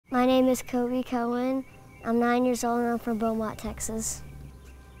name is Kobee Cohen. I'm 9 years old and I'm from Beaumont, Texas.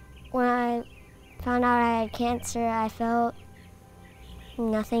 When I found out I had cancer, I felt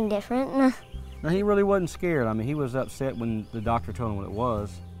nothing different. Now, he really wasn't scared. I mean, he was upset when the doctor told him what it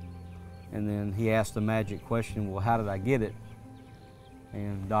was. And then he asked the magic question, well, how did I get it?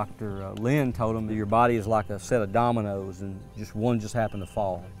 And Dr. Lynn told him that your body is like a set of dominoes and one just happened to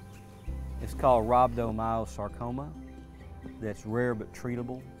fall. It's called rhabdomyosarcoma. That's rare but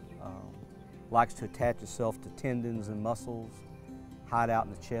treatable. Likes to attach itself to tendons and muscles, hide out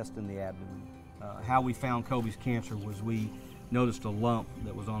in the chest and the abdomen. How we found Kobe's cancer was we noticed a lump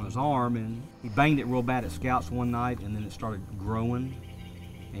that was on his arm, and he banged it real bad at scouts one night, and then it started growing.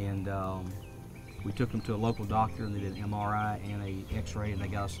 And we took him to a local doctor, and they did an MRI and an X-ray, and they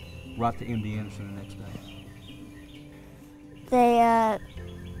got us right to MD Anderson the next day. They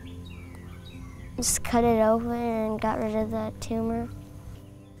just cut it open and got rid of the tumor.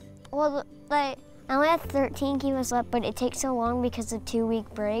 Well, I only have 13 chemos left, but it takes so long because of a 2-week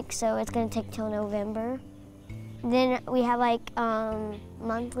break, so it's going to take till November. Then we have like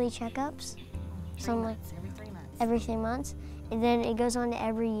monthly checkups. Every 3 months. And then it goes on to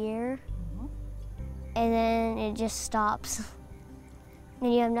every year. And then it just stops.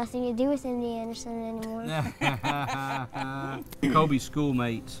 Then you have nothing to do with MD Anderson anymore. Kobe's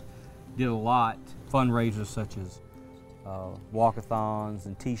schoolmates did a lot, fundraisers such as walkathons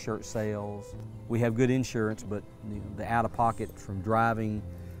and t-shirt sales. We have good insurance, but the out-of-pocket from driving,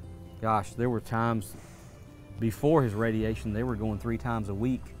 gosh, there were times before his radiation they were going 3 times a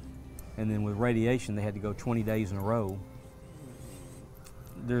week, and then with radiation they had to go 20 days in a row.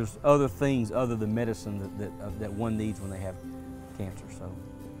 There's other things other than medicine that one needs when they have cancer. So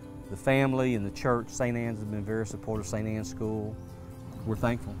the family and the church, St. Anne's, have been very supportive. St. Anne's School, we're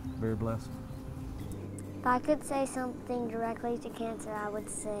thankful, very blessed. If I could say something directly to cancer, I would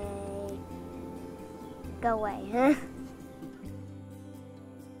say, go away.